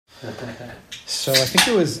So I think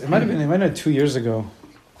it might have been 2 years ago.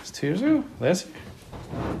 Was it 2 years ago? Last year?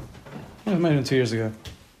 Yeah, it might have been 2 years ago.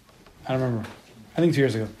 I don't remember. I think 2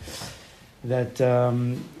 years ago. That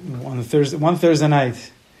one Thursday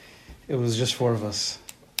night, it was just four of us.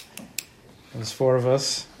 It was four of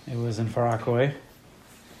us. It was in Far Rockaway,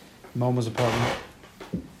 Momo's apartment.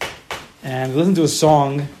 And we listened to a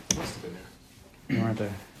song. You weren't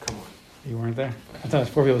there. Come on. You weren't there? I thought it was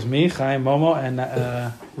four people. It was me, Chaim, Momo, and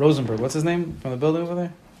Rosenberg. What's his name from the building over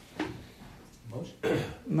there? Moish?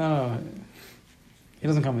 No. He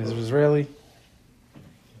doesn't come. He's Israeli.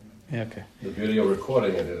 Yeah, okay. The beauty of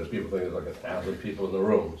recording it is people think there's like 1,000 people in the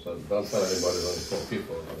room, so don't tell anybody there's only 4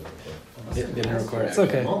 people. Didn't record it. It's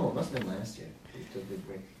okay. Momo must have been last year.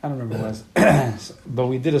 I don't remember what it was. But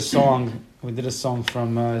we did a song. We did a song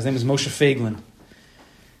from, his name is Moish Feiglin.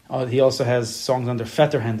 He also has songs under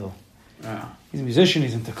Feter Hendel. He's a musician,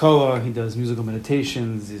 he's in Tekoa, he does musical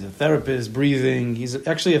meditations, he's a therapist, breathing. He's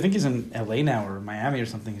actually, I think he's in LA now or Miami or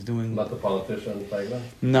something. He's doing... Not the politician, Feiglin?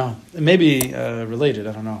 No. Maybe related,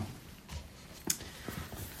 I don't know.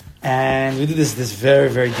 And we did this very,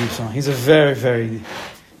 very deep song. He's a very, very,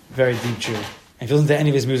 very deep Jew. And if you listen to any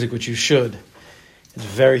of his music, which you should, it's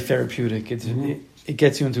very therapeutic. It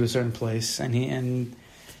gets you into a certain place, and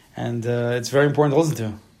it's very important to listen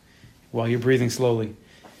to while you're breathing slowly.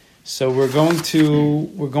 So we're going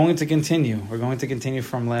to continue. We're going to continue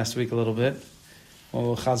from last week a little bit.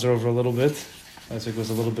 We'll chazer over a little bit. Last week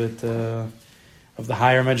was a little bit of the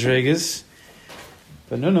higher madrigas,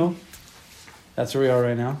 but no. That's where we are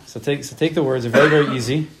right now. So take the words. They're very, very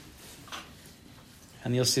easy.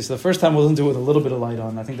 And you'll see. So the first time we'll do it with a little bit of light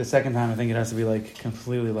on. I think the second time, I think it has to be like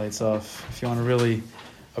completely lights off if you want to really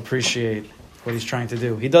appreciate what he's trying to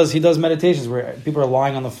do. He does meditations where people are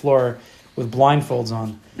lying on the floor with blindfolds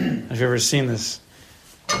on. Have you ever seen this?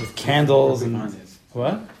 With candles and...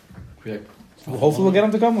 What? Well, hopefully we'll get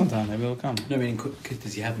him to come one time. Maybe he'll come. No, I mean,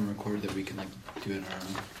 does he have them recorded that we can do it on our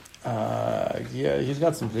own? Yeah, he's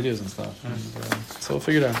got some videos and stuff. And, so we'll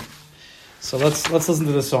figure it out. So let's listen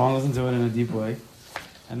to the song, listen to it in a deep way,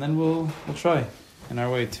 and then we'll try in our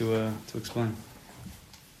way to explain.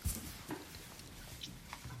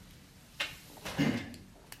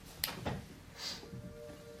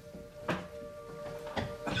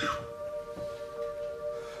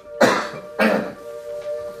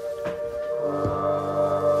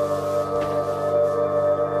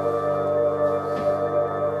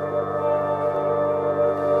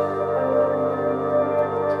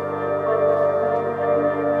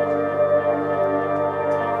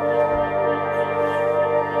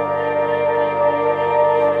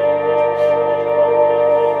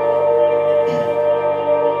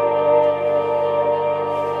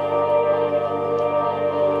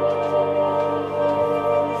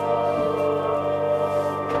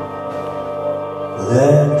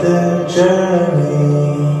 Let the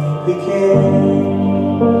journey begin.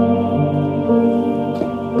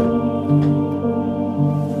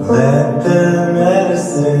 Let the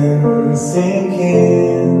medicine sink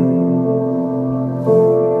in.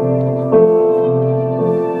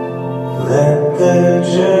 Let the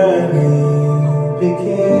journey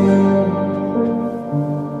begin.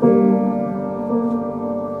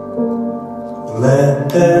 Let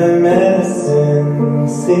the medicine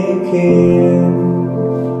sink in.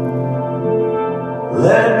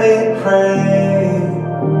 Let me pray.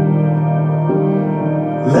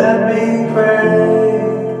 Let me pray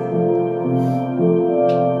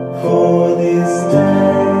for this day.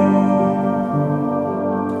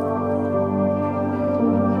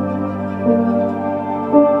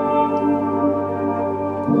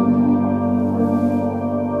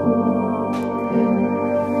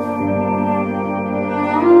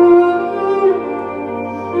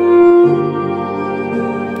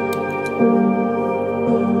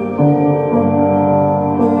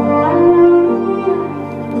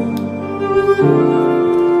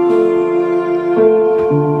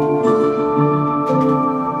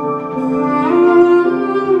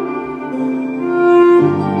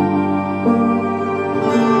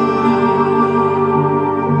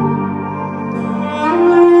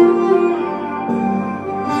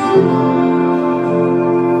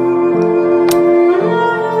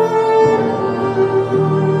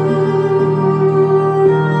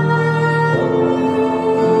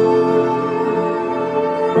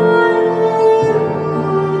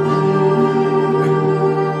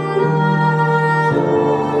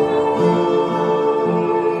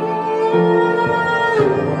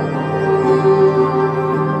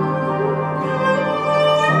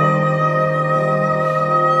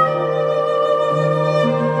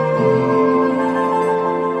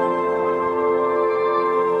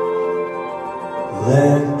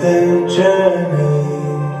 Let the journey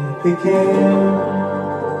begin.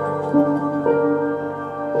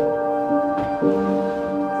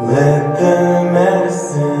 Let the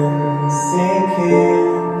medicine sink in.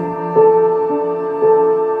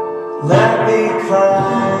 Let me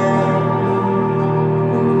climb.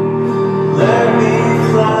 Let me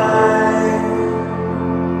fly.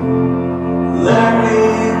 Let me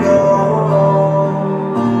go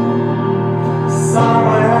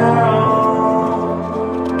somewhere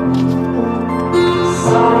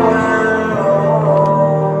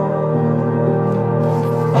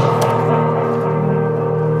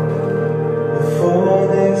before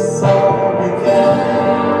this all began.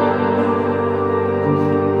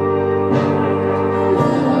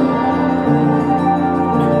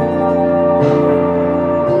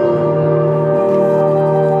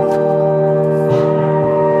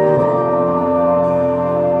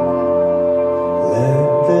 Let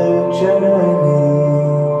the journey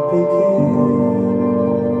begin.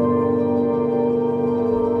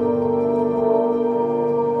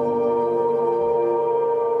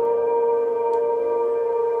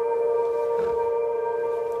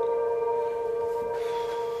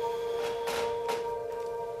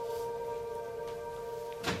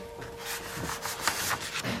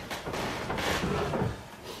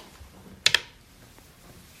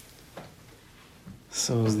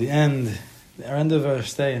 So it was the end of our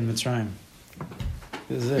stay in Mitzrayim.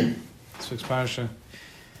 This is it. This week's parsha.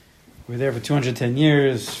 We were there for 210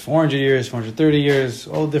 years, 400 years, 430 years,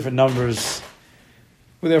 all different numbers.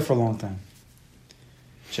 We were there for a long time.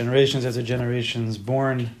 Generations after generations,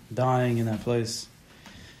 born, dying in that place.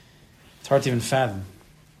 It's hard to even fathom.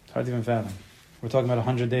 We're talking about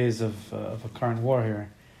 100 days of a current war here.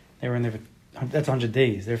 They were in there for, that's 100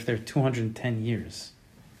 days. They're there 210 years.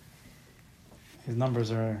 These numbers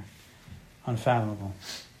are unfathomable.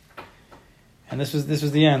 And this was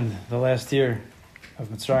the end, the last year of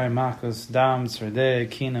Mitzrayim, Makos, Dam, Tzardeh,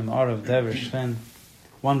 Kinim, Arav, Dever, Shchen.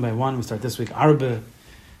 One by one, we start this week. Arbe,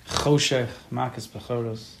 Choshech, Makos,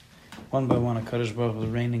 Bechoros. One by one, HaKadosh Baruch Hu was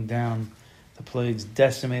raining down the plagues,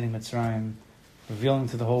 decimating Mitzrayim, revealing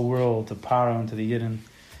to the whole world, to Paro and to the Yidden.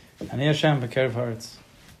 And Hashem, Bekerev hearts.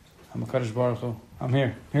 I'm HaKadosh Baruch Hu. I'm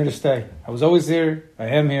here to stay. I was always here, I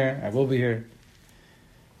am here, I will be here.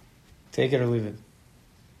 Take it or leave it.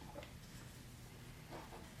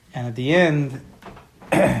 And at the end,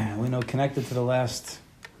 we know, connected to the last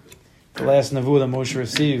nevuah that Moshe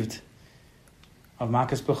received of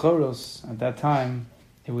Makos Bechoros. At that time,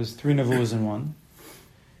 it was 3 nevuahs in one.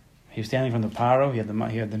 He was standing from the Paro. He had the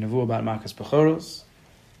nevuah about Makos Bechoros,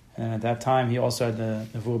 and then at that time, he also had the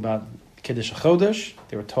nevuah about Kiddush HaChodesh.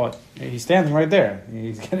 They were taught. He's standing right there.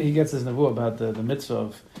 He gets his nevuah about the mitzvah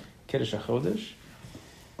of Kiddush HaChodesh.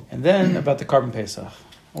 And then about the Karban Pesach.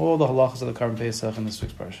 All the halachas of the Karban Pesach in this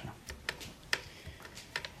week's parsha.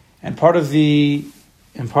 And part of the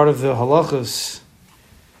halachas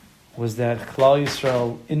was that Klal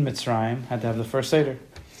Yisrael in Mitzrayim had to have the first Seder.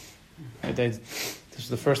 This was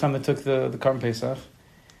the first time they took the Karban Pesach.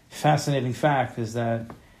 Fascinating fact is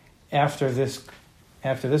that after this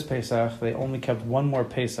Pesach, they only kept one more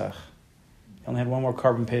Pesach. They only had one more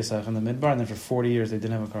Karban Pesach in the Midbar, and then for 40 years they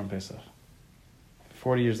didn't have a Karban Pesach.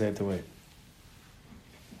 40 years they had to wait.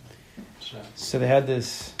 So they had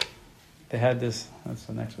this, that's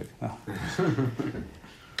the next week. No.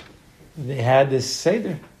 They had this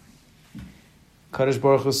Seder. Kadosh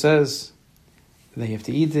Baruch Hu says that you have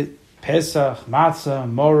to eat it. Pesach, matzah,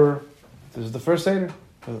 moror. This is the first Seder.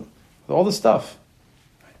 With all the stuff.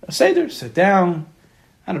 A Seder, sit down.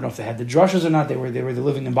 I don't know if they had the drushes or not. They were the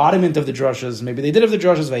living embodiment of the drushes. Maybe they did have the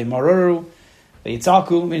drushes. Ve'imoraru.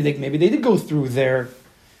 Yitzalku, maybe they did go through there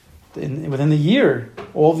within the year.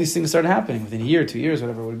 All of these things started happening within a year, 2 years,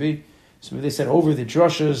 whatever it would be. So maybe they said over the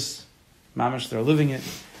drushes, mamash, they're living it,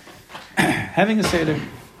 having a seder,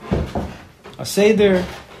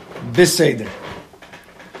 bis seder,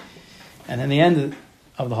 and then the end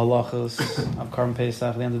of the halachos of Karban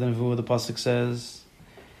Pesach, the end of the nevuah, the pasuk says,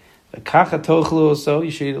 "V'kacha tochlu," so you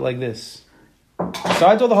should eat it like this.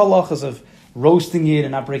 Besides all the halachos of roasting it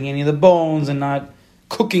and not breaking any of the bones and not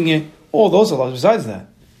cooking it, all those halachos besides that.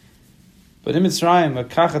 But in Mitzrayim,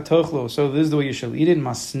 v'kacha tochlu, so this is the way you shall eat it.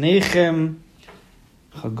 Masnechem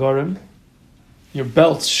chagorim, your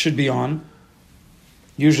belts should be on.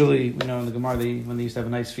 Usually, in the Gemara, when they used to have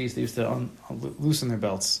a nice feast, they used to loosen their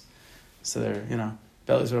belts, so their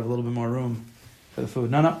bellies would have a little bit more room for the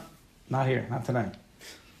food. No, not here, not tonight.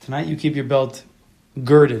 Tonight, you keep your belt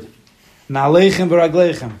girded. Na'aleichem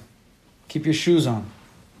b'ragleichem, keep your shoes on.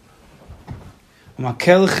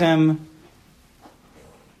 U'makelchem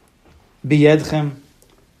b'yedchem,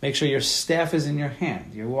 make sure your staff is in your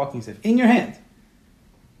hand, your walking staff, in your hand.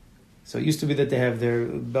 So it used to be that they have their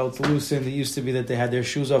belts loosened. It used to be that they had their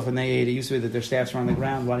shoes off when they ate. It used to be that their staffs were on the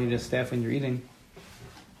ground. Why do you need a staff when you're eating?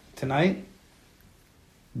 Tonight,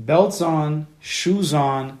 belts on, shoes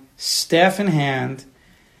on, staff in hand,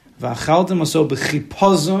 v'achaltem aso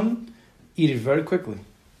b'chipazon, eat it very quickly.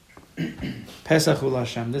 Pesach ul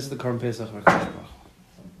Hashem. This is the current Pesach.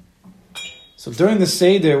 So during the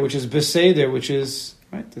Seder, which is Beseder, which is,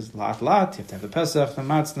 right, there's lot. You have to have the Pesach, the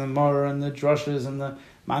Matzah, the Maror, and the Drushes, and the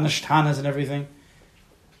Manashtanas, and everything,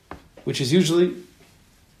 which is usually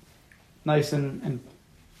nice and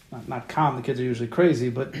not calm. The kids are usually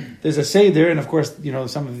crazy, but there's a Seder, and of course,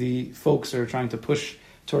 some of the folks are trying to push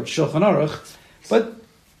towards Shulchan Aruch, but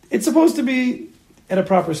it's supposed to be at a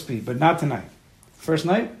proper speed, but not tonight. First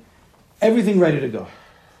night, everything ready to go.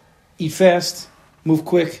 Eat fast, move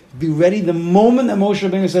quick, be ready. The moment that Moshe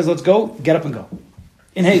Rabbeinu says, let's go, get up and go.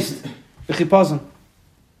 In haste. V'chipazon.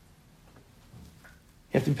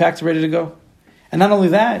 You have to be packed ready to go. And not only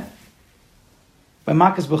that, by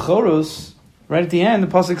Makas Bechoros, right at the end, the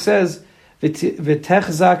Pasuk says,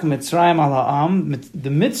 V'techzak Mitzrayim al ha'am, the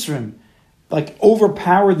Mitzrim, like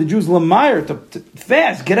overpowered the Jews, Lamayr, to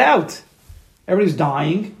fast, get out. Everybody's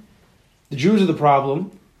dying. The Jews are the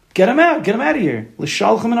problem. Get them out of here.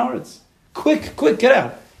 L'shalchem and aretz. Quick, get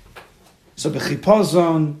out. So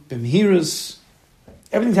b'chipazon, b'mhirus,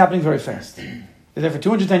 everything's happening very fast. They're there for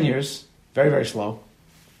 210 years, very, very slow.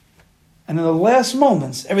 And in the last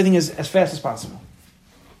moments, everything is as fast as possible.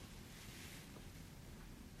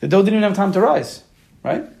 The dough didn't even have time to rise,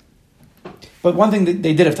 right? But one thing that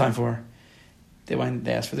they did have time for, they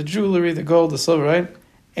asked for the jewelry, the gold, the silver, right?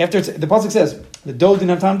 After the pasuk says the dough didn't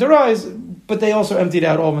have time to rise, but they also emptied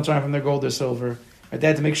out all Mitzrayim from their gold, their silver. Right? They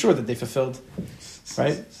had to make sure that they fulfilled,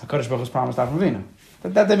 right? HaKadosh Baruch Hu's promised Avram Avinu.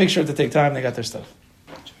 That they make sure to take time. They got their stuff.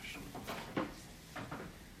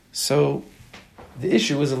 So the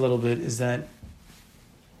issue is is that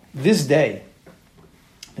this day,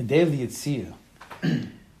 the day of the Yitzhak,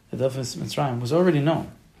 the day of Mitzrayim, was already known.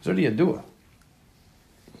 It was already a dua.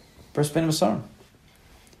 First Ben Masarim.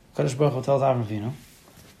 HaKadosh Baruch Hu tells Avram Avinu,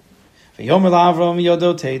 you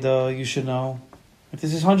should know that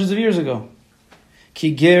this is hundreds of years ago.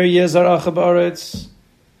 That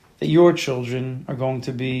your children are going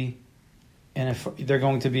to be in a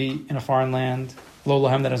foreign land,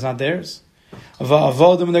 that is not theirs. They're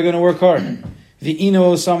going to work hard. They're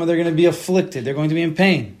going to be afflicted. They're going to be in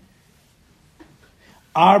pain.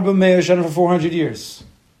 For 400 years.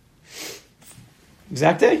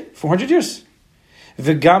 Exact day, 400 years. And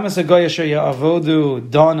that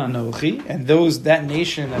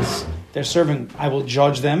nation they're serving, I will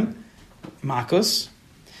judge them. Makos.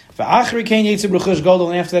 And after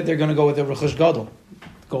that, they're going to go with the Rechush Gadol,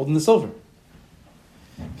 gold and the silver.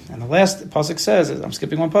 And the last pasuk says, I'm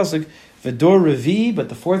skipping one pasuk, V'dor Revi, but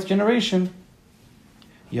the fourth generation,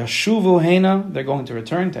 Yashuvu Hena, they're going to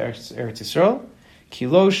return to Eretz Yisrael.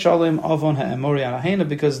 Kilo Shalem Avon HaEmori Alahena,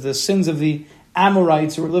 because the sins of the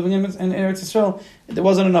Amorites who were living in Eretz Yisrael, there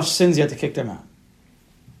wasn't enough sins yet to kick them out.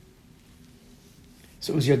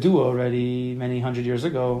 So it was Yadua already many 400 years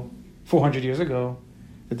ago,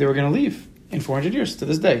 that they were going to leave in 400 years to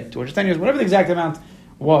this day, 210 years, whatever the exact amount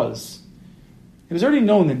was. It was already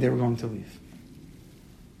known that they were going to leave.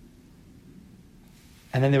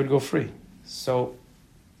 And then they would go free. So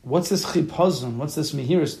what's this chipazon? What's this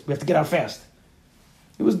mihiris? We have to get out fast.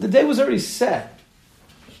 The day was already set.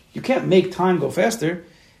 You can't make time go faster.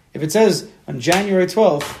 If it says on January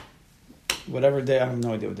 12th, whatever day, I have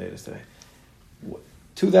no idea what day it is today,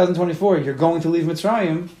 2024, you're going to leave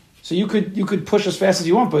Mitzrayim, so you could push as fast as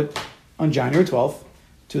you want, but on January 12th,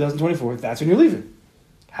 2024, that's when you're leaving.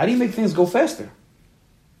 How do you make things go faster?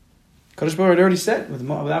 Kadosh Baruch Hu had already said with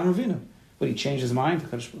Avram Avinu. But he changed his mind?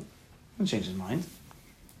 Kadosh Baruch Hu didn't change his mind.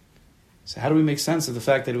 So how do we make sense of the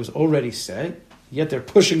fact that it was already said, yet they're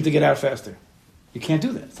pushing to get out faster? You can't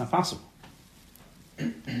do that. It's not possible.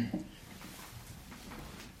 And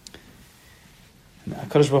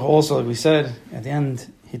HaKadosh Baruch Hu also, like we said, at the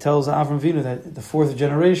end, he tells Avram Avinu that the fourth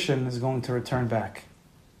generation is going to return back.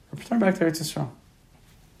 Return back to Eretz Yisrael.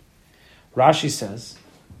 Rashi says,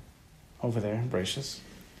 over there in Bereshis,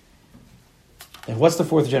 that what's the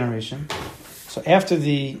fourth generation? So after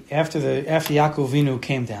Yaakov Avinu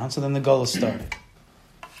came down, so then the Gula started.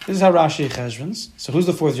 This is how Rashi cheshbons. So who's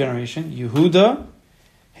the fourth generation? Yehuda,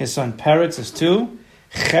 his son Peretz is 2,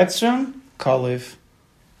 Chetzron, Kalev.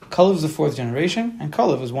 Kalev is the fourth generation, and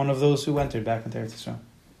Kalev is one of those who entered back into Eretz Yisrael.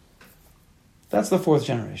 That's the fourth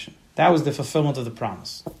generation. That was the fulfillment of the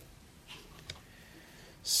promise.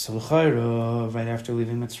 So right after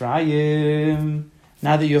leaving Mitzrayim,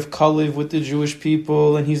 now that you have Kalev with the Jewish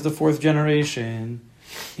people and he's the fourth generation,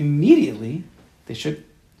 immediately they should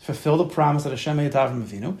fulfill the promise that Hashem made to Avraham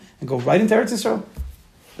Avinu and go right into Eretz Yisrael,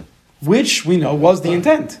 which we know was the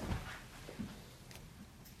intent.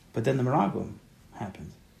 But then the Meraglim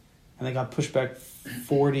happened, and they got pushed back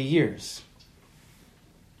 40 years.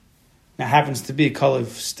 Now, happens to be Kalev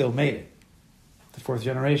still made it. The fourth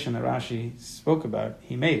generation that Rashi spoke about,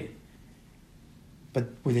 he made it. But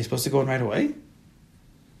were they supposed to go in right away?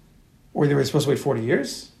 Or they were supposed to wait 40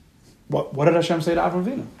 years? What did Hashem say to Avraham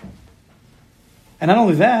Avinu? And not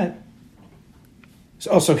only that,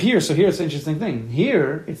 so here it's an interesting thing.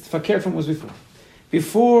 Here, it's fakir from what was before.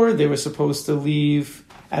 Before, they were supposed to leave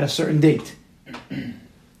at a certain date.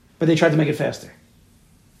 But they tried to make it faster.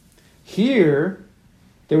 Here,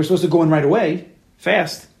 they were supposed to go in right away,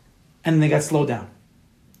 fast, and then they got slowed down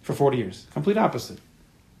for 40 years. Complete opposite.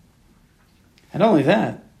 And not only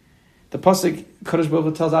that, the Pasuk, Kadosh Baruch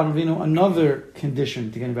Hu tells Avraham Avinu another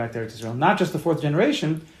condition to getting back to Eretz Yisrael. Not just the fourth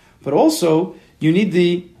generation, but also you need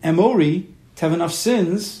the Emori to have enough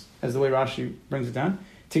sins, as the way Rashi brings it down,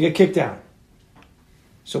 to get kicked out.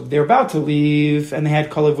 So they're about to leave, and they had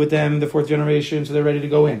Kalev with them, the fourth generation, so they're ready to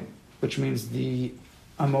go in, which means the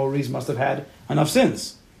Amoris must have had enough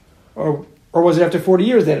sins. Or was it after 40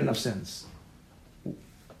 years they had enough sins?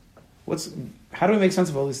 How do we make sense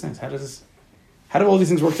of all these things? How do all these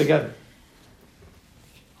things work together?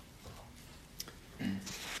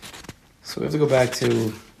 So we have to go back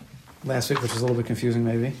to last week, which was a little bit confusing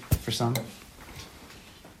maybe for some.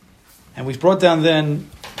 And we brought down then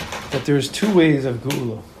that there's two ways of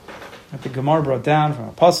Geula. That the Gemara brought down from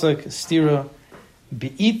a Pasuk, a Stira,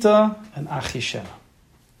 Be'ita and Achishena.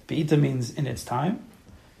 Be'ita means in its time.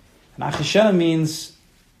 And Achishena means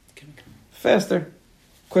faster,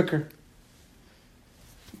 quicker.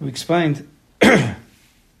 We explained,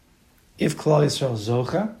 if Klal Yisrael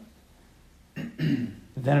Zocha,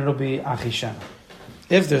 then it'll be Achishena.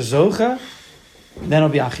 If there's Zocha, then it'll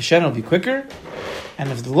be Achishena, it'll be quicker. And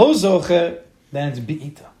if the Lo Zocha, then it's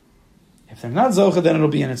Be'ita. If they're not Zocha, then it'll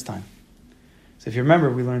be in its time. So if you remember,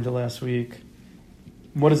 we learned it last week.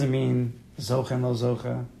 What does it mean, Zocha and Lo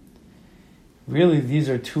Zocha? Really, these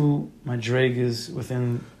are two madregas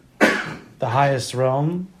within the highest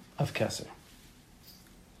realm of Keser.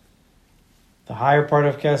 The higher part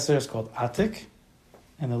of Keser is called Atik,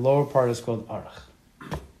 and the lower part is called Arach.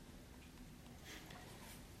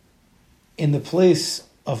 In the place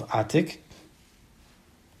of Atik,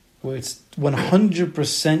 where it's 100%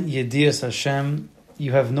 Yedias Hashem,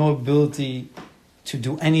 you have no ability to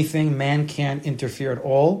do anything, man can't interfere at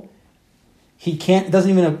all. He can't. It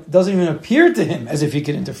doesn't even appear to him as if he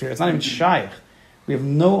could interfere. It's not even shaykh. We have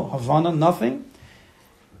no Havana, nothing.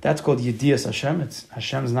 That's called Yedias Hashem. It's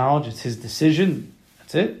Hashem's knowledge. It's His decision.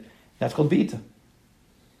 That's it. That's called Be'ita.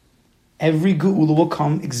 Every Geula will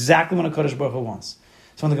come exactly when a Kadosh Baruch Hu wants.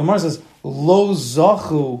 So when the Gemara says Lo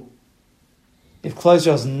Zachu, if Klal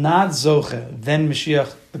Yisrael is not Zoche, then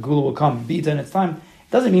Mashiach, the Geula will come Be'ita in its time.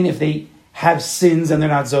 It doesn't mean if they have sins and they're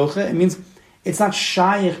not Zoche. It means it's not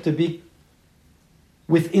shaykh to be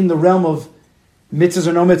within the realm of mitzvahs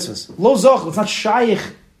or no mitzvahs. Lo zoch, it's not shaykh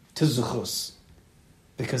to zuchus.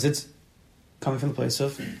 Because it's coming from the place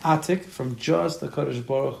of atik, from just the Kadosh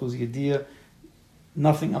Baruch Hu's yediyah,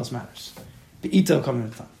 nothing else matters. Be'ita coming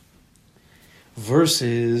at the time.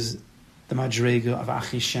 Versus the madrega of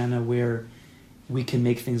Achishena, where we can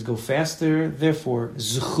make things go faster, therefore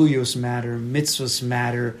zuchuyos matter, mitzvahs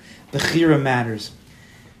matter, bechira matters.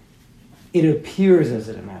 It appears as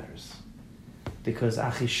it matters. Because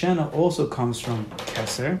Achishena also comes from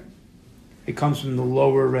Keser. It comes from the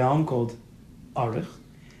lower realm called Arich.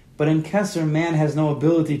 But in Keser, man has no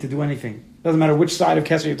ability to do anything. Doesn't matter which side of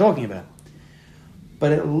Keser you're talking about.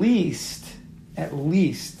 But at least,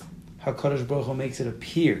 HaKadosh Baruch Hu makes it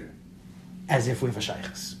appear as if we have a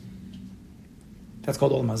shaykhs. That's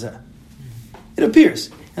called Olam Hazeh. It appears.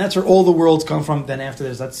 And that's where all the worlds come from. Then after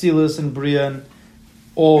there's Atzilus and Bria and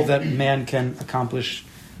all that man can accomplish.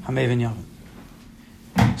 Hamev and Yavim.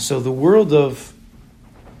 So the world of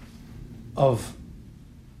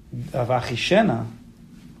Achishena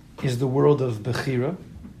is the world of Bechira,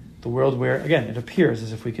 the world where, again, it appears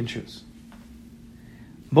as if we can choose.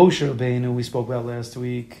 Moshe Rabbeinu, we spoke about last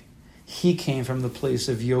week, he came from the place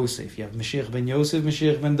of Yosef. You have Mashiach ben Yosef,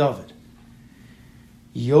 Mashiach ben David.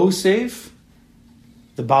 Yosef,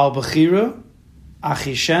 the Baal Bechira,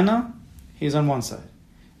 Achishena, he's on one side.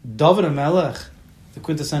 David HaMelech, the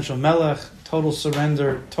quintessential Melech, total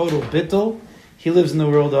surrender, total bittul, he lives in the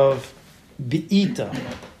world of Be'ita,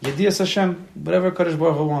 Yedias Hashem, whatever Kadosh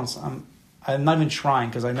Baruch Hu wants. I'm not even trying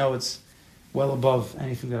because I know it's well above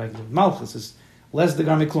anything that I can do. Malchus is Les the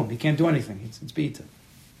garmi klum. He can't do anything. It's beita.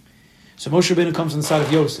 So Moshe Rabbeinu comes on the side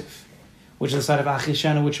of Yosef, which is the side of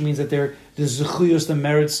Achishena, which means that the zechuyos, the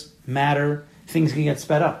merits matter. Things can get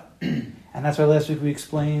sped up. And that's why last week we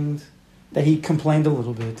explained that he complained a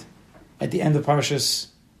little bit at the end of Parshas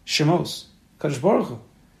Shemos. Kadosh Baruch Hu,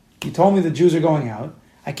 you told me the Jews are going out.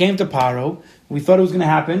 I came to Paro. We thought it was going to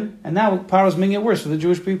happen. And now Paro's making it worse for the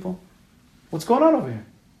Jewish people. What's going on over here?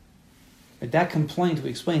 But that complaint, we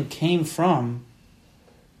explained, came from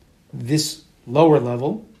this lower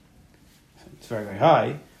level. It's very, very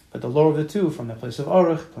high. But the lower of the two, from the place of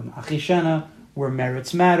Aruch, from Achishena, where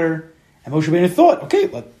merits matter. And Moshe Rabbeinu thought, okay,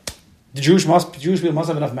 the Jewish people must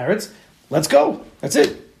have enough merits. Let's go. That's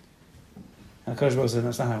it. And Kadosh Baruch Hu said,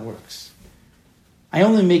 that's not how it works. I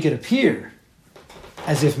only make it appear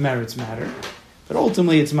as if merits matter. But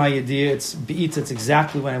ultimately, it's my idea. It's be'itz. It's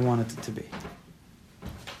exactly what I wanted it to be.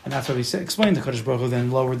 And that's what he said. Explained the Kadosh Baruch Hu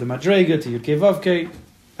then lowered the Madrega to Yud-Kei Vav-Kei.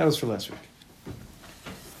 That was for last week.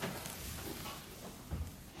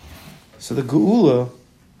 So the Geula,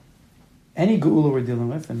 any Geula we're dealing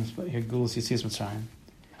with, and here Geula Yitzias Mitzrayim,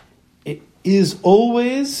 it is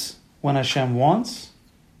always when Hashem wants,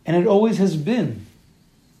 and it always has been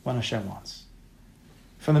when Hashem wants.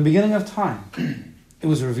 From the beginning of time, it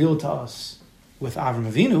was revealed to us with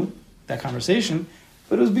Avram Avinu, that conversation,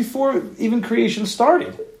 but it was before even creation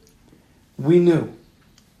started. We knew,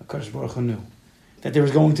 HaKadosh Baruch Hu knew, that there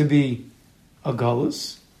was going to be a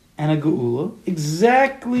Galus and a Geula,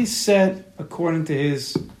 exactly set according to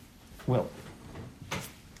His will.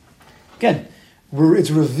 Again,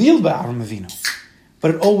 it's revealed by Avram Avinu,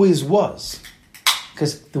 but it always was.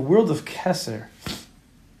 Because the world of Keser,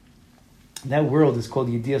 that world is called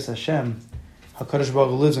Yedias Hashem. HaKadosh Baruch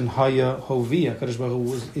Hu lives in Haya Hovi. HaKadosh Baruch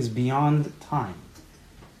Hu is beyond time.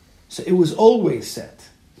 So it was always set.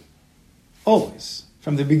 Always.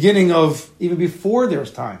 From the beginning of, even before there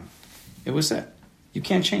was time, it was set. You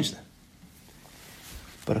can't change that.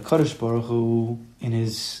 But HaKadosh Baruch Hu, in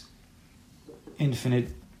His infinite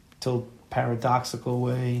till paradoxical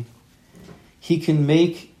way, He can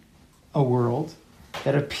make a world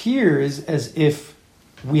that appears as if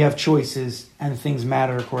we have choices and things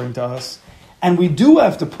matter according to us, and we do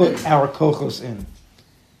have to put our kochos in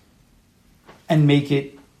and make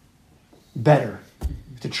it better,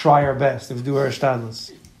 to try our best, to do our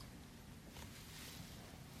shtadlus.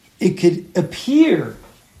 It could appear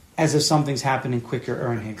as if something's happening quicker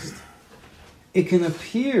or in haste. It can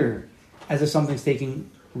appear as if something's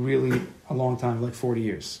taking really a long time, like 40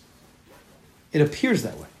 years. It appears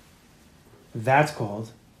that way. That's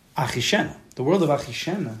called Achishena. The world of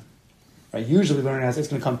Achishena, right? Usually we learn as it's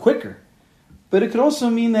going to come quicker. But it could also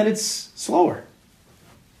mean that it's slower.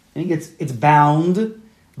 I think it's bound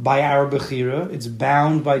by our Bechira. It's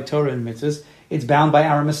bound by Torah and mitzvahs. It's bound by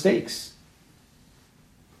our mistakes.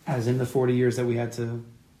 As in the 40 years that we had to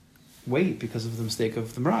wait because of the mistake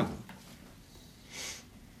of the Meraglim.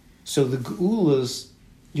 So the Geulas,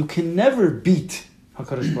 you can never beat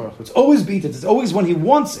HaKadosh Baruch Hu. It's always beat it. It's always when He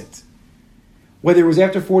wants it. Whether it was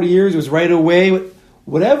after 40 years, it was right away.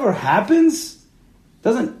 Whatever happens,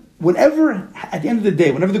 whatever, at the end of the day,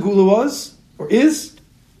 whenever the Geula was, or is,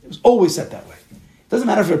 it was always set that way. It doesn't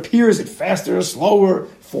matter if it appears it faster or slower,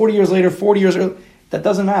 40 years later, 40 years earlier. That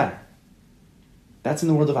doesn't matter. That's in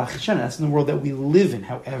the world of Achishena. That's in the world that we live in.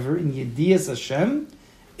 However, in Yedias Hashem,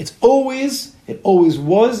 it always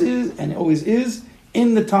was, is, and it always is,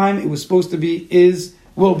 in the time it was supposed to be, is,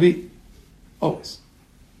 will be, always.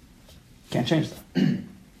 Can't change that.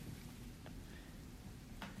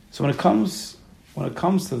 So when it comes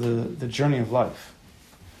to the journey of life,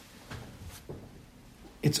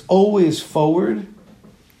 it's always forward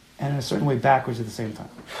and in a certain way backwards at the same time.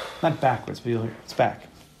 Not backwards, but you'll hear it's back.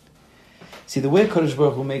 See, the way Kadosh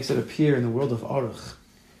Baruch Hu makes it appear in the world of Aruch,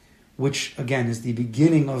 which again is the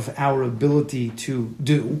beginning of our ability to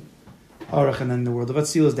do, Aruch, and then the world of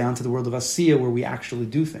Atzil is down to the world of Asiya where we actually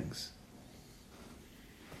do things.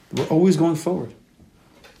 We're always going forward.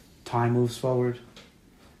 Time moves forward.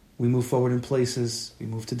 We move forward in places. We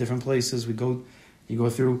move to different places. You go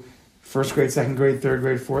through first grade, second grade, third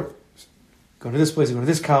grade, fourth. Go to this place, you go to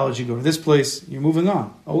this college, you go to this place. You're moving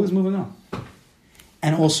on. Always moving on.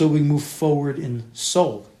 And also we move forward in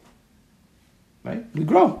soul. Right? We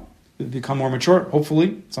grow. We become more mature,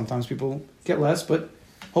 hopefully. Sometimes people get less, but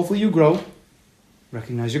hopefully you grow.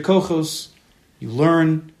 Recognize your kochos. You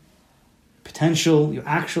learn potential. You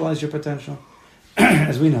actualize your potential.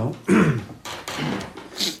 As we know,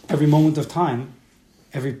 every moment of time,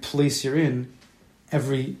 every place you're in,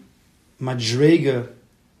 every madrega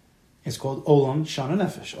is called olam, shana,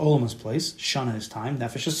 nefesh. Olam is place, shana is time,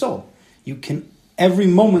 nefesh is soul. You can, every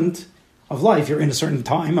moment of life. You're in a certain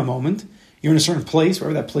time, a moment. You're in a certain place,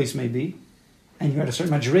 wherever that place may be. And you're at a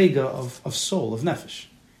certain madrega of soul, of nefesh.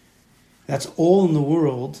 That's all in the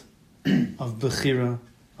world of bechira,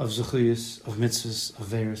 of zechuyas, of mitzvahs, of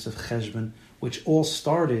veris, of cheshbon, which all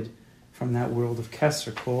started from that world of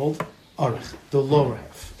Kesser called Arich, the lower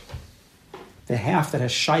half. The half that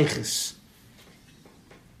has shaykhis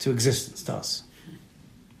to existence, to us.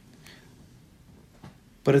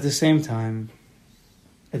 But at the same time,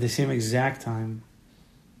 at the same exact time,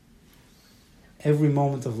 every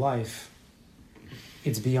moment of life,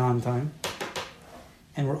 it's beyond time.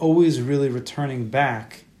 And we're always really returning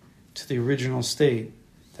back to the original state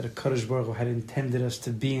that a Kadosh Baruch Hu had intended us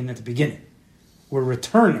to be in at the beginning. We're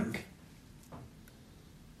returning.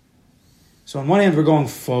 So on one hand, we're going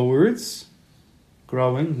forwards,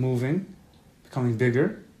 growing, moving, becoming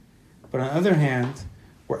bigger. But on the other hand,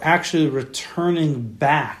 we're actually returning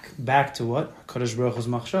back to what? Kadosh Baruch Hu's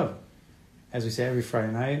machshava. As we say every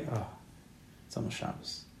Friday night, it's almost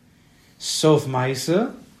Shabbos. Sof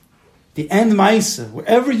Maisa, the end Maisa,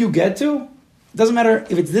 wherever you get to, it doesn't matter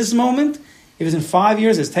if it's this moment, if it's in 5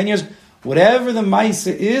 years, it's 10 years, whatever the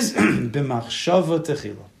Maisa is, b'machshava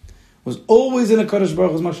techila. Was always in a Kadosh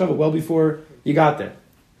Baruch Hu's machshava, well before you got there.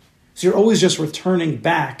 So you're always just returning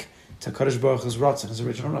back to Kadosh Baruch Hu's ratzon, his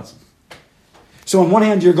original ratzon. So on one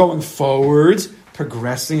hand, you're going forwards,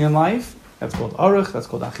 progressing in life. That's called Aruch, that's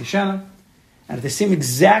called Achishena. And at the same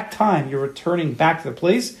exact time, you're returning back to the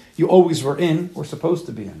place you always were in, or supposed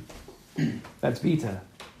to be in. That's Bita.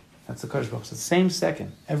 That's the Kadosh Baruch Hu. It's the same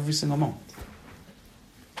second, every single moment.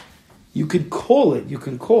 You can call it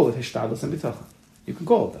Hishtadlus and Bitachon. You can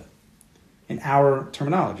call it that. In our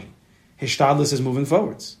terminology. Hishtadlus is moving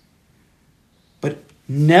forwards. But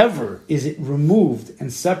never is it removed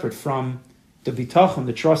and separate from the Bitachon,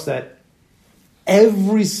 the trust that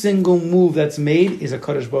every single move that's made is a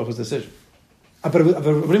Kadosh Baruch Hu's decision. But what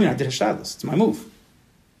do you mean? I did Hishtadlus. It's my move.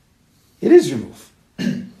 It is your move.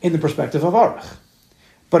 In the perspective of Arach.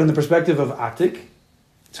 But in the perspective of Atik,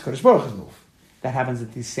 it's a Kadosh Baruch Hu's move. That happens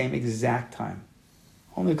at the same exact time.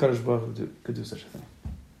 Only Kadosh Baruch Hu could do such a thing.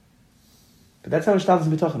 But that's how Hishtadlus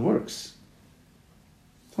and Bitachon works.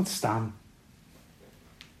 It's not stam.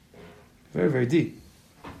 Very, very deep.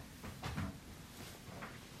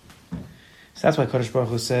 So that's why Kadosh Baruch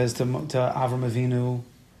Hu says to Avram Avinu,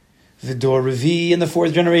 Vidor Revi in the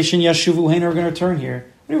 4th generation, Yashuvu Hain are going to return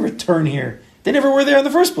here. What do you return here? They never were there in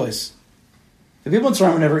the first place. The people in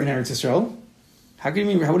Tzara'im were never in Eretz Yisrael. How do you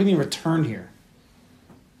mean return here?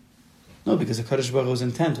 No, because the Kadosh Baruch Hu's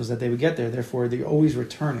intent was that they would get there. Therefore, they're always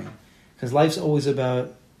returning. Because life's always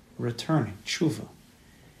about returning. Tshuva.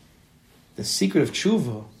 The secret of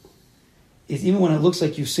tshuva is even when it looks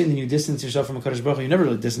like you've sinned and you distance yourself from a Kadosh Baruch Hu, you never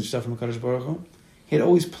really distance yourself from a Kadosh Baruch Hu. He had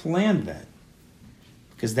always planned that.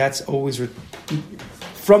 Because that's always...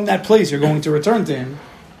 from that place, you're going to return to him,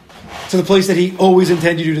 to the place that he always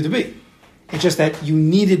intended you to be. It's just that you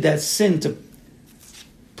needed that sin to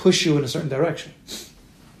push you in a certain direction.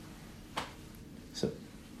 So,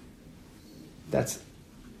 that's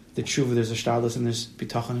the tshuva. There's a shtadlus and there's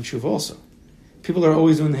bitachon and tshuva also. People are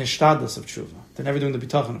always doing the hishtadlus of tshuva. They're never doing the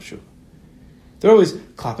bitachon of tshuva. They're always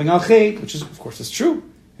clapping al chet, which is, of course, is true.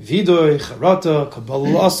 Vidoy, charata,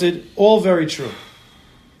 kabbalah asid, all very true.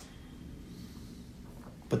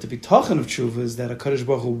 But the bitachon of tshuva is that a Kadosh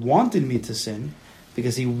Baruch Hu wanted me to sin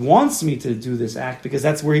because he wants me to do this act because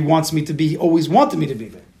that's where he wants me to be. He always wanted me to be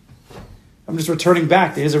there. I'm just returning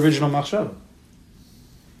back to his original machshava.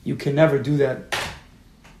 You can never do that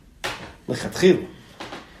lechatchila.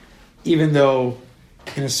 Even though,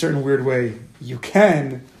 in a certain weird way, you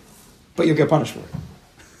can, but you'll get punished for it.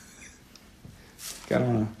 I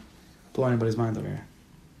don't want to blow anybody's mind over here.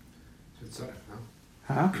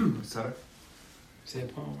 Huh? Say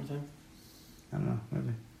it one more time. I don't know,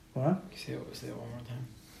 maybe. What? Can you say it one more time?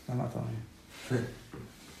 I'm not telling you.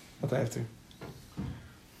 But I have to.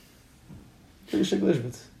 Pretty sure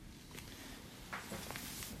Elizabeth.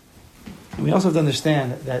 And we also have to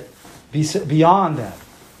understand that beyond that,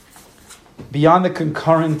 beyond the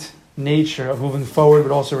concurrent nature of moving forward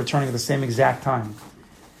but also returning at the same exact time,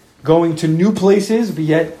 going to new places but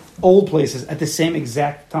yet old places at the same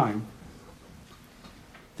exact time,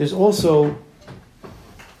 there's also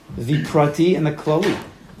the prati and the klali.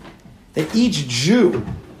 That each Jew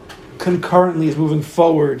concurrently is moving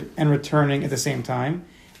forward and returning at the same time,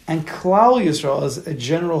 and Klal Yisrael as a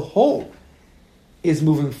general whole is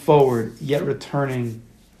moving forward yet returning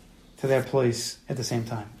to their place at the same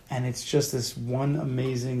time. And it's just this one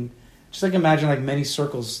amazing, just like imagine like many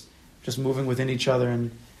circles just moving within each other,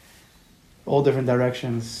 and all different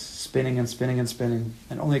directions, spinning and spinning and spinning,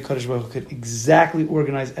 and only Kadosh Baruch Hu could exactly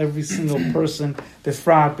organize every single person,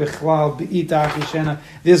 befrat, bechlal, be'ita, achishena,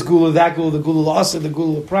 this gula, that gula, the gula asa, the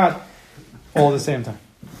gula prat, all at the same time.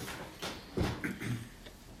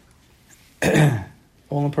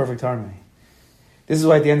 All in perfect harmony. This is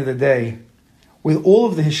why at the end of the day, with all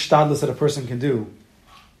of the hishtadlus that a person can do,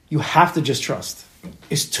 you have to just trust.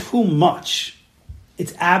 It's too much.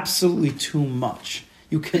 It's absolutely too much.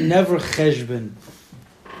 You can never cheshbon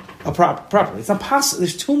properly. It's not possible.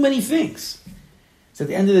 There's too many things. So at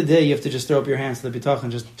the end of the day, you have to just throw up your hands to the bitachon,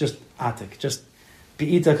 just atik, just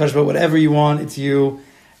be'ita kashba, whatever you want, it's you.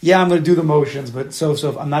 Yeah, I'm going to do the motions, but so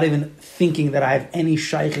I'm not even thinking that I have any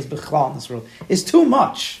shaykhs b'chlal in this world. It's too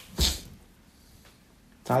much. It's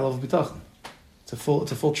high level of bitachon. It's a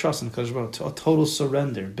full trust in Kadosh Baruch Hu, a total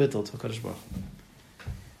surrender, bittul to Kadosh Baruch Hu.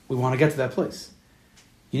 We want to get to that place.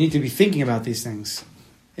 You need to be thinking about these things.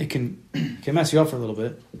 It can mess you up for a little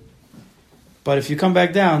bit, but if you come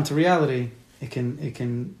back down to reality, it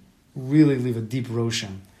can really leave a deep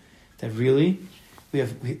roshan. That really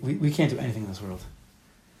we can't do anything in this world.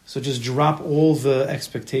 So just drop all the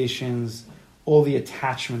expectations, all the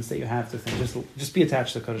attachments that you have to things. Just be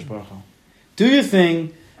attached to Kadosh Baruch Hu. Do your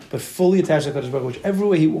thing, but fully attached to Kadosh Baruch Hu. Whichever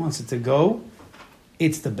way He wants it to go,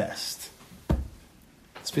 it's the best.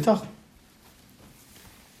 It's bitachon.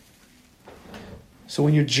 So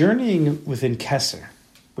when you're journeying within Keser,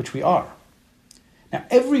 which we are, now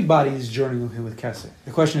everybody is journeying with Keser.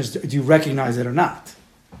 The question is, do you recognize it or not?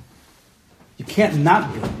 You can't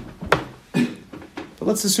not be. But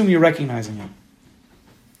let's assume you're recognizing it.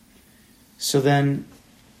 So then,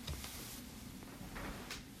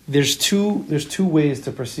 there's two ways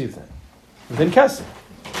to perceive that. Within Keser,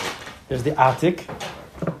 there's the Atik,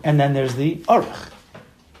 and then there's the Aruch.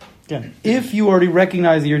 Again, if you already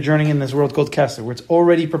recognize that you're journeying in this world called Keser, where it's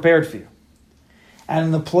already prepared for you, and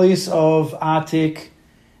in the place of Atik,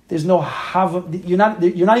 there's no Hava, you're not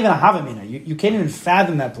even a Havamina. You can't even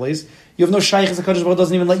fathom that place. You have no Shaykhs. The Kadosh Baruch Hu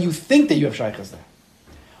doesn't even let you think that you have Shaykhs there.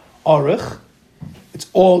 Aruch, it's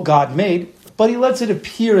all God made, but He lets it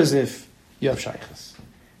appear as if you have Shaykhs.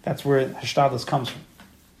 That's where Hashtadlus comes from.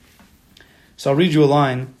 So I'll read you a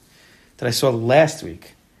line that I saw last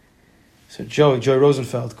week. So Joey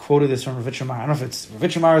Rosenfeld quoted this from Rav Yitzchak. I don't know if it's Rav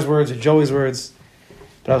Yitzchak's words or Joey's words,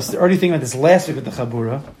 but I was already thinking about this last week with the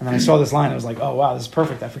Chabura, and then I saw this line. I was like, oh wow, this is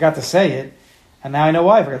perfect. I forgot to say it, and now I know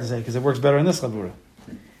why I forgot to say it, because it works better in this Chabura.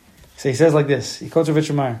 So he says like this, he quotes Rav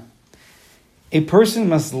Yitzchak: a person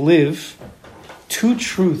must live two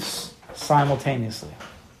truths simultaneously.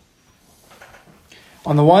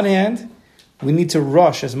 On the one hand, we need to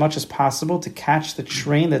rush as much as possible to catch the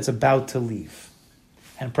train that's about to leave.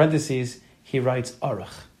 And in parentheses, he writes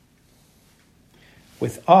Aruch.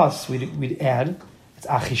 With us, we'd add, it's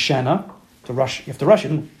Achishena, to rush. You have to rush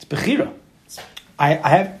it. It's Bechira.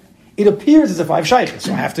 It appears as if I have Shaykhs,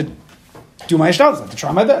 so I have to do my Ishtadlus, I have to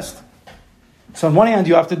try my best. So on one hand,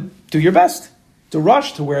 you have to do your best, to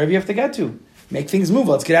rush to wherever you have to get to. Make things move.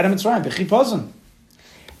 Let's get out of Mitzrayim. Bechipazim.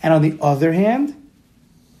 And on the other hand,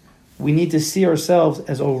 we need to see ourselves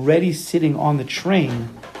as already sitting on the train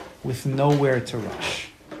with nowhere to rush.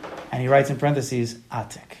 And he writes in parentheses,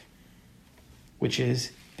 Atik, which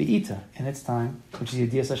is Be'ita, in its time, which is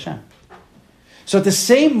Yediyas Hashem. So at the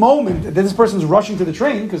same moment that this person's rushing to the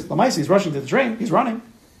train, because Lamaisi is rushing to the train, he's running,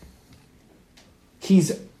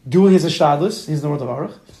 he's doing his Ashtadlus, he's in the world of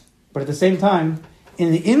Aruch, but at the same time,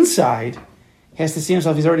 in the inside, he has to see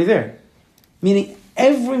himself, he's already there. Meaning,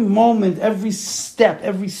 every moment, every step,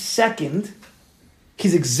 every second,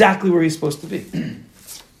 he's exactly where he's supposed to be.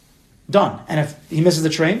 Done. And if he misses the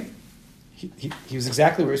train, he was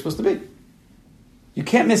exactly where he's supposed to be. You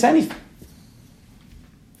can't miss anything.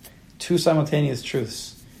 Two simultaneous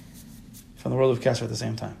truths from the world of Keser at the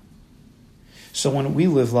same time. So when we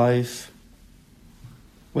live life,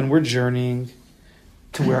 when we're journeying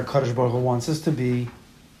to where Kadosh Baruch Hu wants us to be,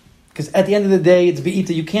 because at the end of the day, it's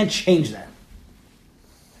Be'ita, you can't change that.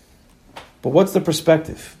 But what's the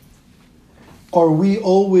perspective? Are we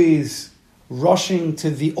always rushing to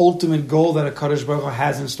the ultimate goal that a Kadosh Baruch Hu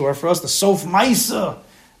has in store for us? The Sof Maisa.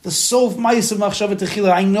 The Sof Maisa Machshava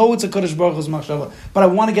Techila. I know it's a Kadosh Baruch Hu's Machshava, but I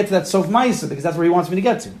want to get to that Sof Maisa because that's where He wants me to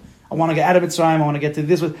get to. I want to get out of Mitzrayim. I want to get to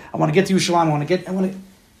this. I want to get to Yerushalayim.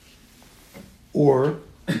 Or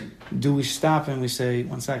do we stop and we say,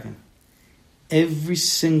 one second, every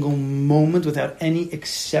single moment without any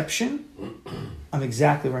exception, I'm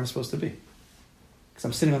exactly where I'm supposed to be. Because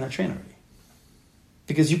I'm sitting on that train already.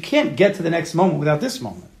 Because you can't get to the next moment without this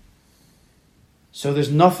moment. So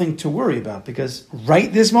there's nothing to worry about. Because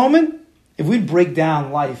right this moment, if we break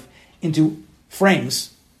down life into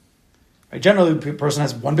frames, Right? Generally, a person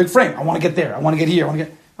has one big frame. I want to get there. I want to get here. I want to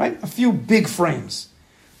get, right? A few big frames.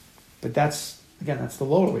 But that's the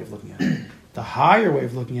lower way of looking at it. The higher way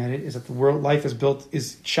of looking at it is that the world life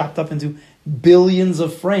is chopped up into billions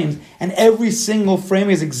of frames, and every single frame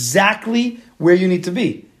is exactly where you need to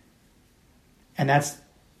be. And that's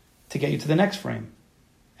to get you to the next frame.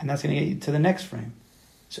 And that's going to get you to the next frame.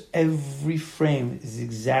 So every frame is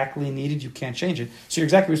exactly needed. You can't change it. So you're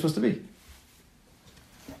exactly where you're supposed to be.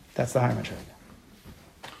 That's the higher metric.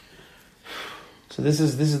 So this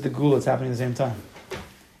is the gula that's happening at the same time.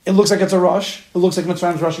 It looks like it's a rush. It looks like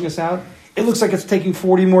Mitzrayim's rushing us out. It looks like it's taking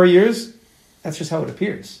 40 more years. That's just how it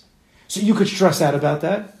appears. So you could stress out about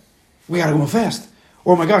that. We got to go fast.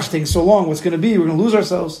 Or, oh my gosh, it's taking so long. What's going to be? We're going to lose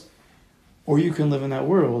ourselves. Or you can live in that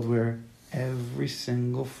world where every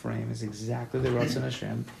single frame is exactly the Ratzon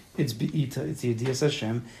Hashem. It's Be'ita. It's the Yedias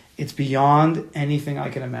Hashem. It's beyond anything I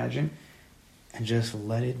can imagine. And just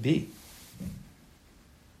let it be.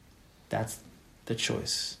 That's the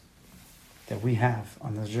choice that we have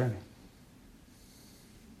on this journey.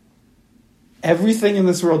 Everything in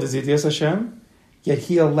this world is Yedias Hashem, yet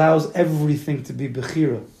He allows everything to be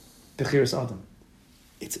Bechiras Adam.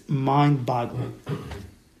 It's mind-boggling.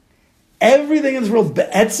 Everything in this world,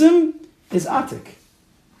 Be'etzim, is Atik.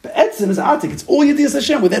 Be'etzim is Atik. It's all Yedias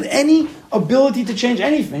Hashem, without any ability to change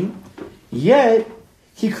anything. Yet,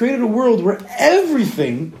 He created a world where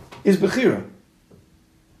everything is Bechira.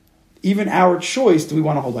 Even our choice, do we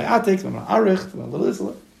want to hold by Atik, do we want to Arich, do we want to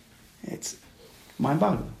Lisla? It's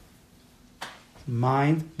mind-boggling.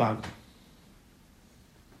 Mind-boggling.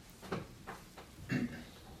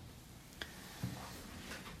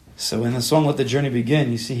 So in the song Let the Journey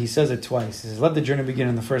Begin, you see he says it twice. He says, let the journey begin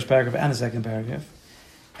in the first paragraph and the second paragraph.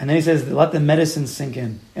 And then he says, let the medicine sink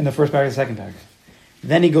in the first paragraph and the second paragraph.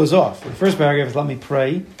 Then he goes off. The first paragraph is let me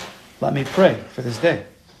pray for this day.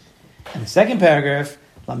 And the second paragraph,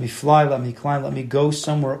 let me fly, let me climb, let me go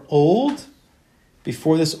somewhere old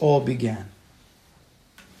before this all began.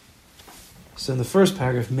 So in the first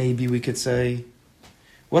paragraph, maybe we could say,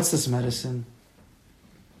 what's this medicine?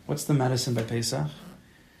 What's the medicine by Pesach?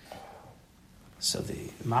 So the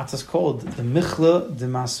matzah is called the Michla de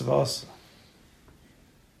Masvasa.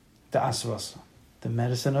 The Asvasa. The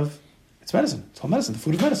medicine of, it's medicine. It's called medicine. The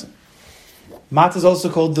food of medicine. Matzah is also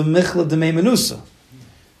called the Michla de Meimenusa.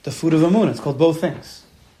 The food of Amunah. It's called both things.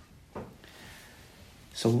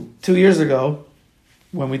 So 2 years ago,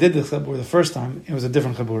 when we did this chabur the first time, it was a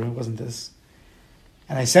different chabur. It wasn't this.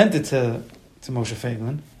 And I sent it to Moish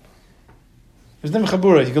Feiglin. There's different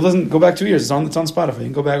chabura. You can listen. Go back 2 years. It's on Spotify. You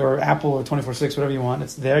can go back, or Apple, or 24/6, whatever you want.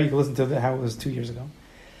 It's there. You can listen to how it was 2 years ago.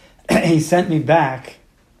 He sent me back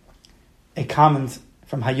a comment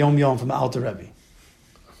from Hayom Yom from the Alter Rebbe.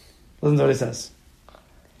 Listen to what he says.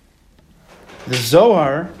 The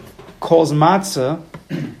Zohar calls matzah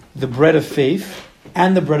the bread of faith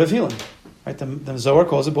and the bread of healing. Right? The Zohar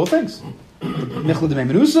calls it both things. The Michla de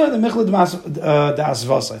Meimenusa, the Michla de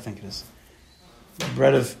Asvasa, I think it is. The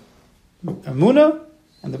bread of Amunah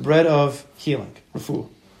and the bread of healing, refuah.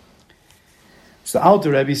 So the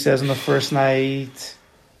Alter Rebbe says on the first night,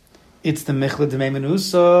 it's the Michla de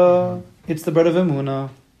Meimenusa, it's the bread of Amunah.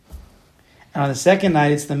 And on the second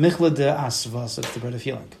night, it's the Michla de Asvasa, it's the bread of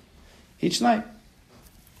healing. Each night.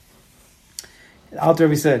 The Alter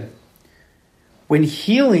Rebbe said, when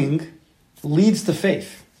healing leads to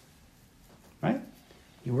faith, right?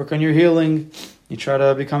 You work on your healing, you try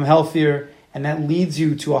to become healthier, and that leads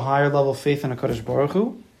you to a higher level of faith in HaKadosh Baruch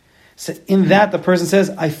Hu. So in that, the person says,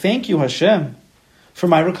 I thank you, Hashem, for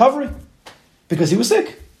my recovery. Because he was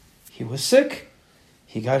sick. He was sick.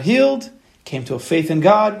 He got healed. Came to a faith in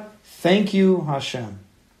God. Thank you, Hashem.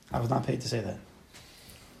 I was not paid to say that.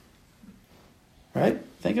 Right?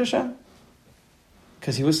 Thank you, Hashem.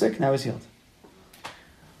 Because he was sick, now he's healed.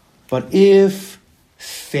 But if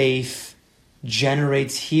faith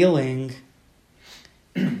generates healing,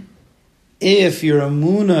 if your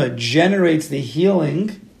Amunah generates the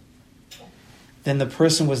healing, then the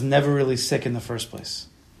person was never really sick in the first place.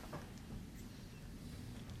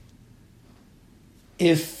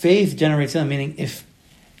 If faith generates healing, meaning if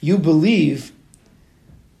you believe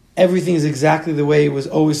everything is exactly the way it was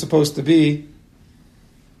always supposed to be,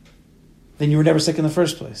 then you were never sick in the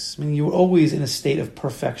first place. Meaning you were always in a state of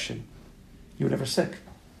perfection. You were never sick.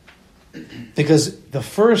 Because the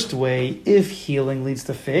first way, if healing leads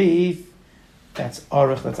to faith, that's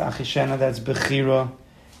Aruch, that's Achishena, that's Bechira.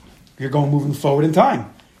 You're moving forward in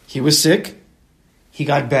time. He was sick. He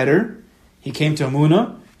got better. He came to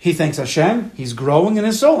Amunah. He thanks Hashem. He's growing in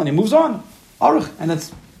his soul and he moves on. Aruch. And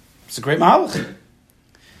it's a great mahalach.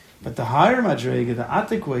 But the higher madrega, the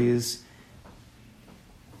Atik way is,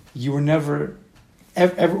 you were never,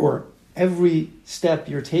 or every step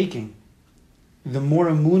you're taking, the more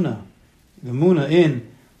the Emunah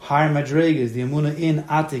in higher Madregas, the Emunah in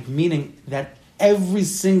Atik, meaning that every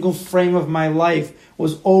single frame of my life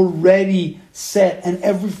was already set, and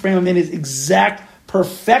every frame I'm in is exact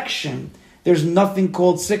perfection. There's nothing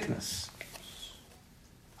called sickness.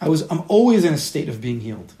 I'm always in a state of being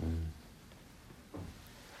healed.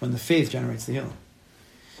 When the faith generates the healing.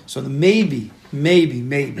 So the maybe,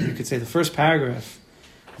 you could say the first paragraph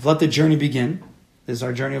of let the journey begin. This is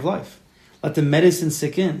our journey of life. Let the medicine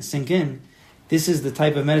sink in. This is the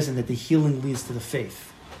type of medicine that the healing leads to the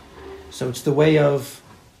faith. So it's the way of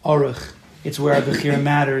Aruch. It's where our Bechira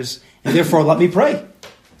matters. And therefore, let me pray.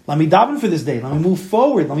 Let me daven for this day. Let me move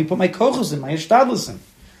forward. Let me put my kochos in, my ishtadlus in.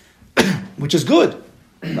 Which is good.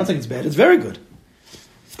 I'm not saying it's bad. It's very good.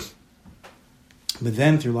 But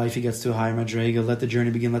then through life he gets to a higher madrega. Let the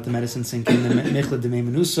journey begin. Let the medicine sink in.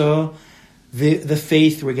 The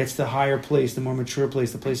faith where it gets to the higher place, the more mature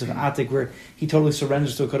place, the place of Atik, where he totally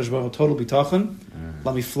surrenders to a Kadosh Baruch Hu, total bitachon.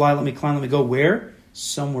 Let me fly, let me climb, let me go where?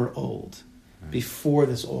 Somewhere old. Before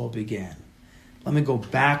this all began. Let me go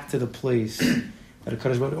back to the place that a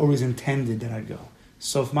Kadosh Baruch Hu always intended that I'd go.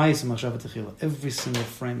 Sof ma'is machshavat techila. Every single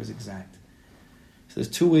frame is exact. So there's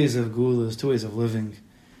two ways of gula, there's two ways of living.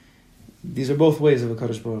 These are both ways of a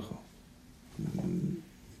Kadosh Baruch Hu.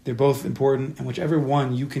 They're both important, and whichever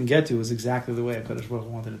one you can get to is exactly the way a Kadosh Baruch Hu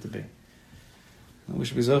wanted it to be. We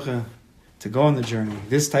should be zocha to go on the journey,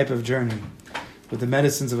 this type of journey, with the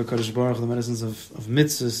medicines of a Kadosh Baruch Hu, the medicines of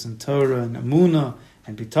mitzvahs and Torah and Amunah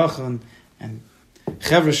and Bitachon and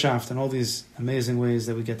Chevrashaft and all these amazing ways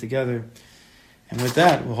that we get together. And with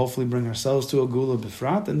that, we'll hopefully bring ourselves to a Gula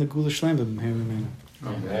Befrat and the Gula Shlem B'Meher.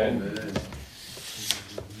 Amen.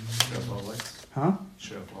 Huh?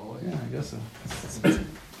 Yeah, I guess so. Let's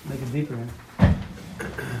make it deeper here.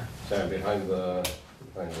 Stand behind the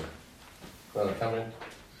no, come in.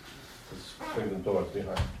 Just bring the doors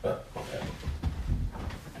behind. Okay.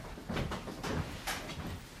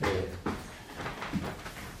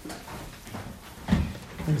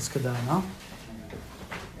 I think it's Kedai now.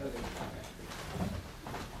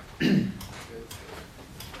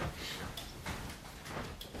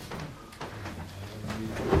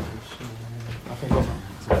 Okay, go for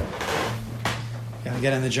it. Gotta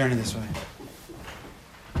get on the journey this way.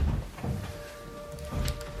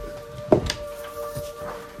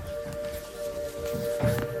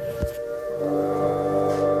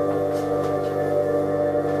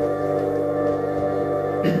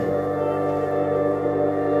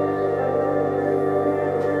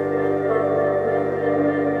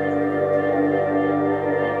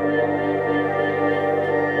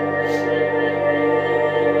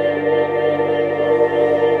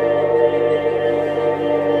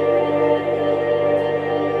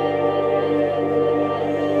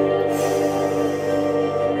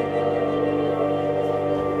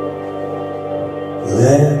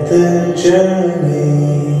 Let the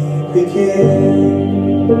journey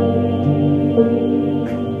begin.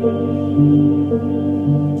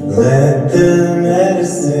 Let the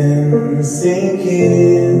medicine sink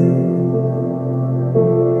in.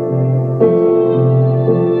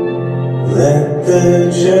 Let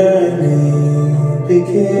the journey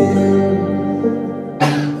begin.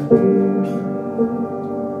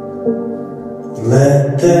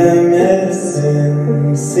 Let the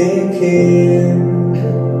medicine sink in.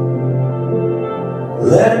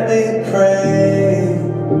 Let me pray.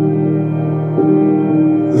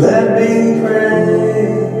 Let me pray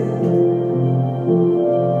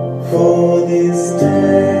for this day.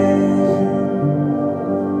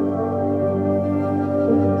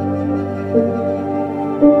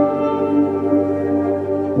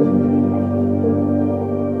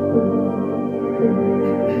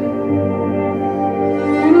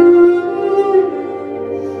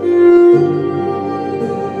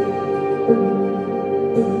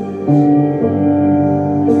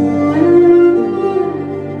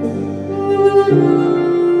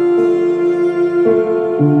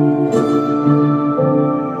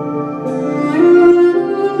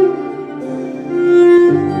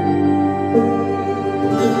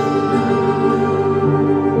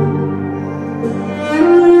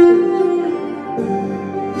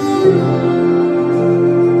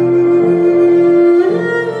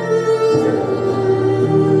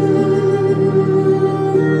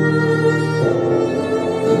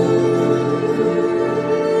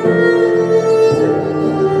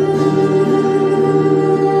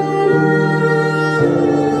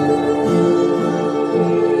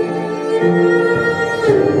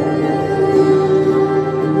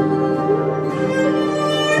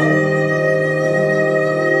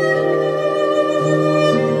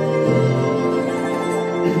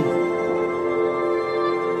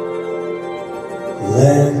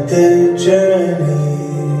 Let the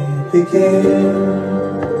journey begin.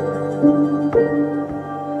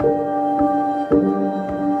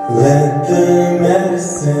 Let the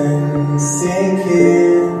medicine sink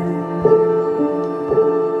in.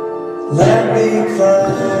 Let me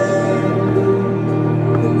climb.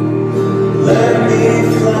 Let me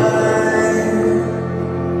fly.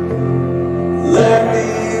 Let me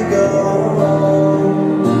go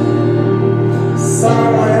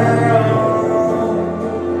somewhere on,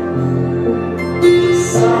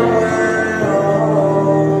 somewhere on.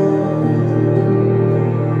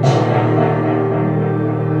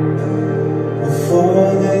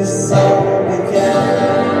 Before this all began.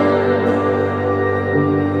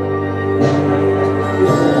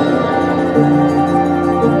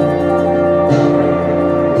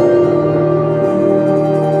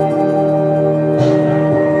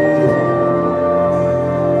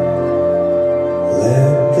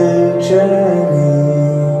 Let the journey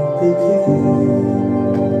begin.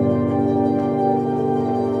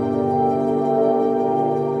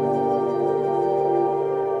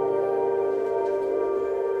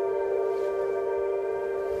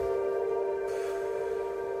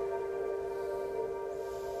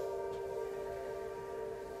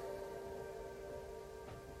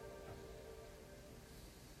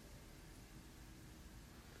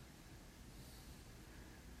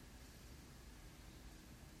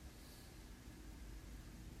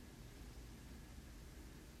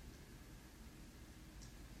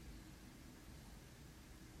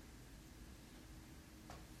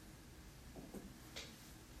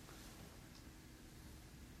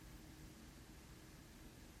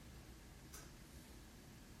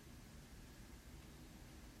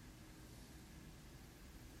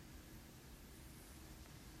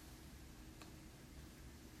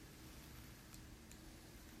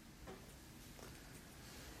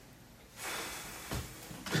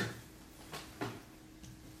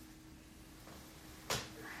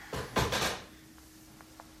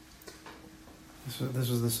 This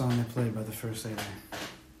was the song they played by the first Seder. They're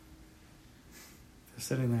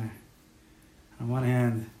sitting there. On one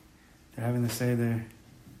hand, they're having the Seder.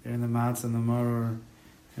 They're in the Matz and the Maror.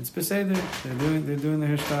 It's Beseder. They're doing the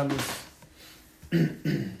Hishtadlus.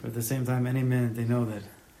 But at the same time, any minute they know that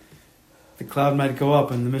the cloud might go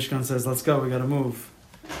up and the Mishkan says, "Let's go. We got to move."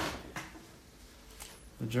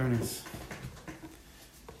 The journeys.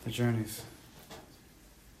 The journeys.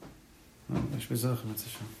 Oh, Mish Bezach,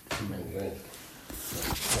 Mitzvah. Amen.